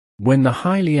When the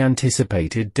highly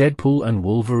anticipated Deadpool and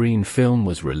Wolverine film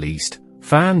was released,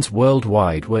 fans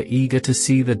worldwide were eager to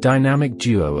see the dynamic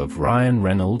duo of Ryan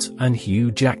Reynolds and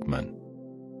Hugh Jackman.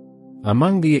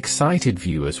 Among the excited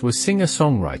viewers was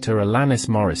singer-songwriter Alanis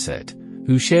Morissette,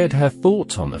 who shared her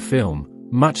thoughts on the film,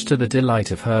 much to the delight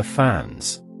of her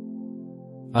fans.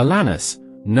 Alanis,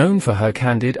 known for her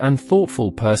candid and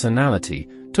thoughtful personality,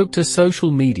 took to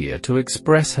social media to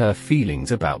express her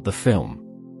feelings about the film.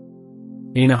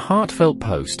 In a heartfelt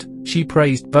post, she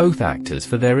praised both actors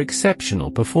for their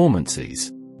exceptional performances.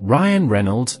 Ryan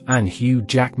Reynolds and Hugh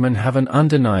Jackman have an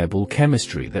undeniable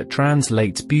chemistry that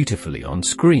translates beautifully on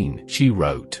screen, she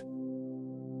wrote.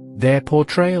 Their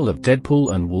portrayal of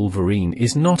Deadpool and Wolverine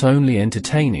is not only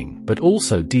entertaining but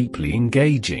also deeply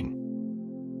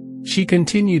engaging. She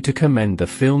continued to commend the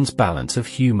film's balance of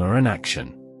humor and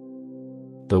action.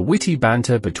 The witty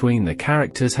banter between the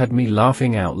characters had me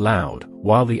laughing out loud,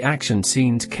 while the action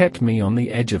scenes kept me on the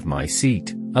edge of my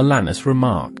seat, Alanis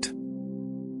remarked.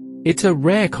 It's a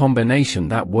rare combination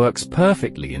that works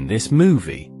perfectly in this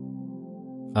movie.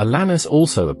 Alanis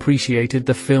also appreciated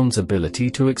the film's ability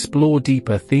to explore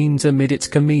deeper themes amid its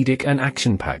comedic and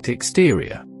action-packed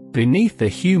exterior. Beneath the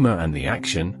humor and the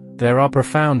action, there are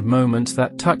profound moments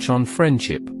that touch on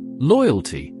friendship,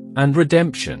 loyalty, and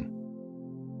redemption.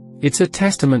 It's a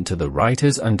testament to the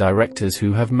writers and directors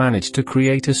who have managed to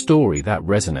create a story that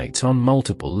resonates on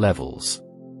multiple levels.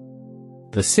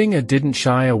 The singer didn't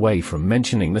shy away from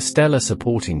mentioning the stellar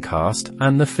supporting cast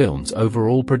and the film's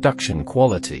overall production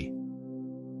quality.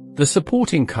 The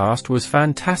supporting cast was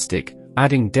fantastic,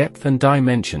 adding depth and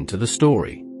dimension to the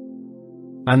story.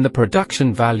 And the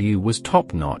production value was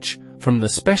top-notch, from the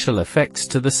special effects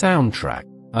to the soundtrack.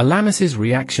 Alanis's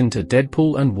reaction to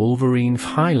Deadpool and Wolverine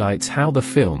highlights how the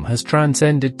film has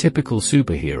transcended typical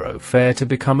superhero fare to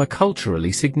become a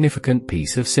culturally significant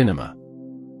piece of cinema.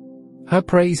 Her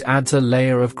praise adds a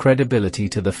layer of credibility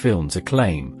to the film's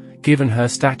acclaim, given her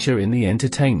stature in the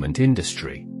entertainment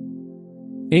industry.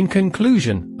 In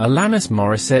conclusion, Alanis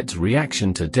Morissette's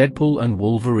reaction to Deadpool and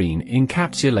Wolverine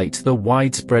encapsulates the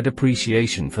widespread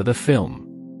appreciation for the film.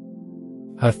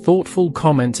 Her thoughtful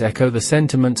comments echo the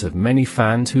sentiments of many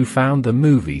fans who found the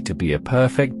movie to be a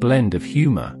perfect blend of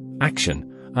humor,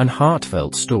 action, and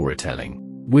heartfelt storytelling.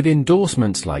 With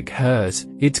endorsements like hers,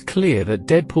 it's clear that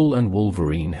Deadpool and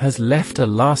Wolverine has left a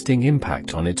lasting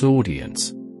impact on its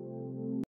audience.